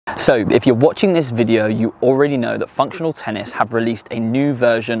So if you're watching this video, you already know that Functional Tennis have released a new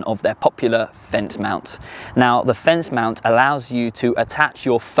version of their popular fence mount. Now, the fence mount allows you to attach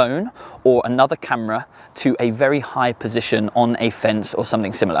your phone or another camera to a very high position on a fence or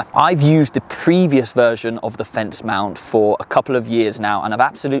something similar. I've used the previous version of the fence mount for a couple of years now, and I've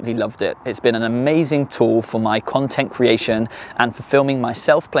absolutely loved it. It's been an amazing tool for my content creation and for filming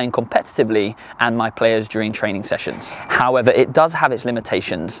myself playing competitively and my players during training sessions. However, it does have its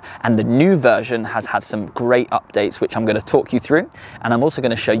limitations, and the new version has had some great updates, which I'm going to talk you through, and I'm also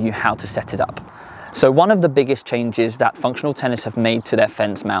going to show you how to set it up. So one of the biggest changes that Functional Tennis have made to their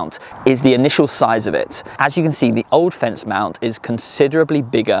fence mount is the initial size of it. As you can see, the old fence mount is considerably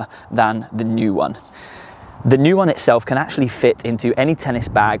bigger than the new one. The new one itself can actually fit into any tennis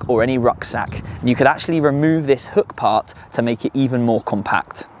bag or any rucksack. You could actually remove this hook part to make it even more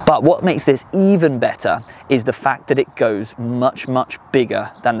compact. But what makes this even better is the fact that it goes much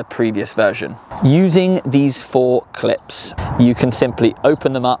bigger than the previous version. Using these 4 clips, you can simply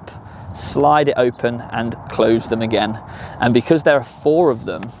open them up, slide it open and close them again. And because there are 4 of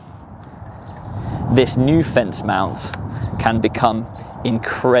them, this new fence mount can become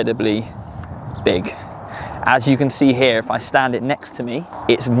incredibly big. As you can see here, if I stand it next to me,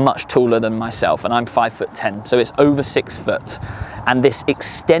 it's much taller than myself, and I'm 5'10", so it's over 6 foot. And this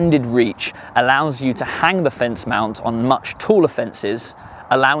extended reach allows you to hang the fence mount on much taller fences,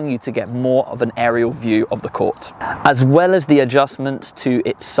 allowing you to get more of an aerial view of the court. As well as the adjustment to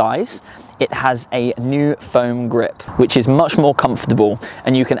its size, it has a new foam grip, which is much more comfortable,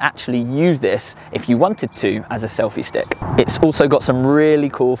 and you can actually use this if you wanted to as a selfie stick. It's also got some really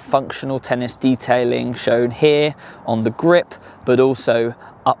cool Functional Tennis detailing shown here on the grip, but also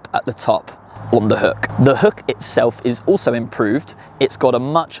up at the top on the hook. The hook itself is also improved. It's got a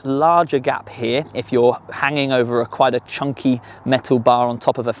much larger gap here if you're hanging over quite a chunky metal bar on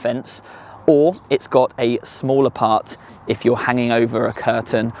top of a fence, or it's got a smaller part if you're hanging over a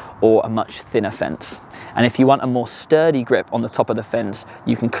curtain or a much thinner fence. And if you want a more sturdy grip on the top of the fence,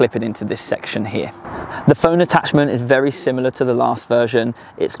 you can clip it into this section here. The phone attachment is very similar to the last version.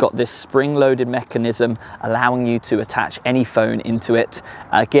 It's got this spring-loaded mechanism allowing you to attach any phone into it,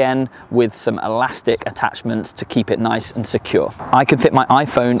 again with some elastic attachments to keep it nice and secure. I can fit my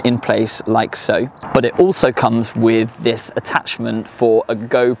iPhone in place like so, but it also comes with this attachment for a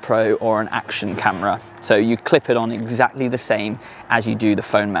GoPro or an action camera. So you clip it on exactly the same as you do the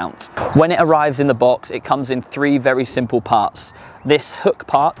phone mount. When it arrives in the box, it comes in 3 very simple parts. This hook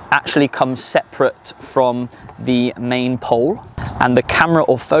part actually comes separate from the main pole, and the camera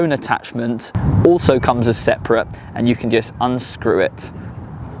or phone attachment also comes as separate, and you can just unscrew it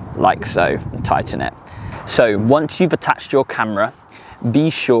like so and tighten it. So once you've attached your camera, be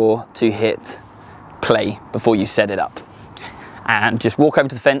sure to hit play before you set it up. And just walk over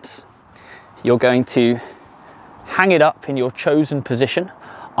to the fence. You're going to hang it up in your chosen position.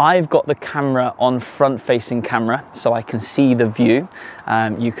 I've got the camera on front-facing camera, so I can see the view.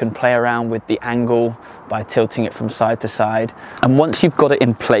 You can play around with the angle by tilting it from side to side. And once you've got it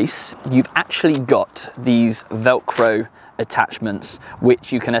in place, you've actually got these Velcro attachments,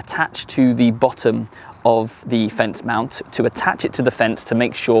 which you can attach to the bottom of the fence mount to attach it to the fence to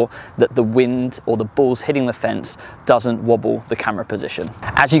make sure that the wind or the balls hitting the fence doesn't wobble the camera position.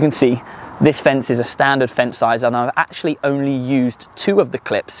 As you can see, this fence is a standard fence size, and I've actually only used 2 of the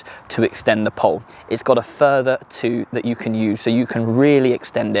clips to extend the pole. It's got a further 2 that you can use, so you can really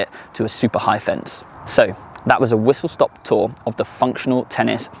extend it to a super high fence. So that was a whistle-stop tour of the Functional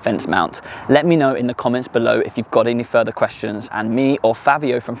Tennis fence mount. Let me know in the comments below if you've got any further questions, and me or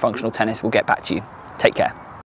Fabio from Functional Tennis will get back to you. Take care.